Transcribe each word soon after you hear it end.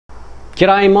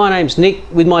G'day, my name's Nick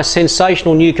with my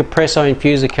sensational new Cupresso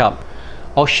infuser cup.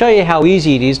 I'll show you how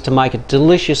easy it is to make a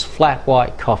delicious flat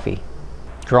white coffee.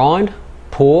 Grind,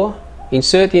 pour,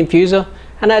 insert the infuser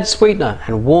and add sweetener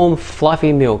and warm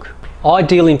fluffy milk.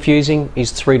 Ideal infusing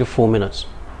is 3 to 4 minutes.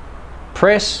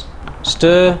 Press,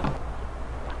 stir.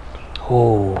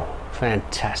 Oh,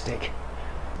 fantastic.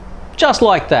 Just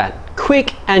like that,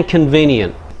 quick and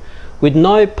convenient, with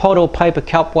no pot or paper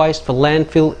cup waste for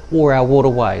landfill or our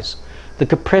waterways. The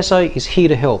Cupresso is here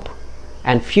to help,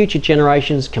 and future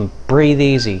generations can breathe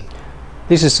easy.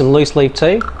 This is some loose leaf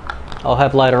tea I'll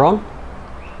have later on.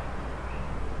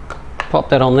 Pop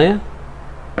that on there.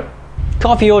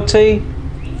 Coffee or tea,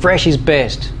 fresh is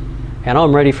best, and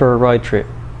I'm ready for a road trip.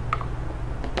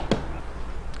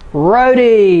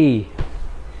 Roadie!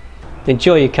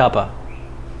 Enjoy your cuppa.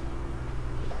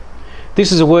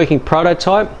 This is a working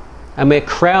prototype, and we're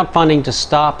crowdfunding to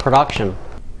start production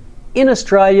in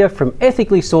Australia from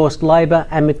ethically sourced labour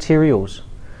and materials.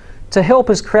 To help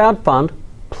us crowdfund,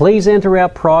 please enter our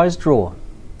prize draw.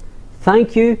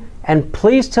 Thank you, and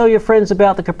please tell your friends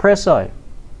about the Cupresso.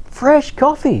 Fresh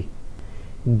coffee.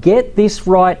 Get this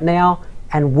right now,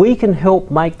 and we can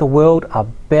help make the world a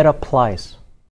better place.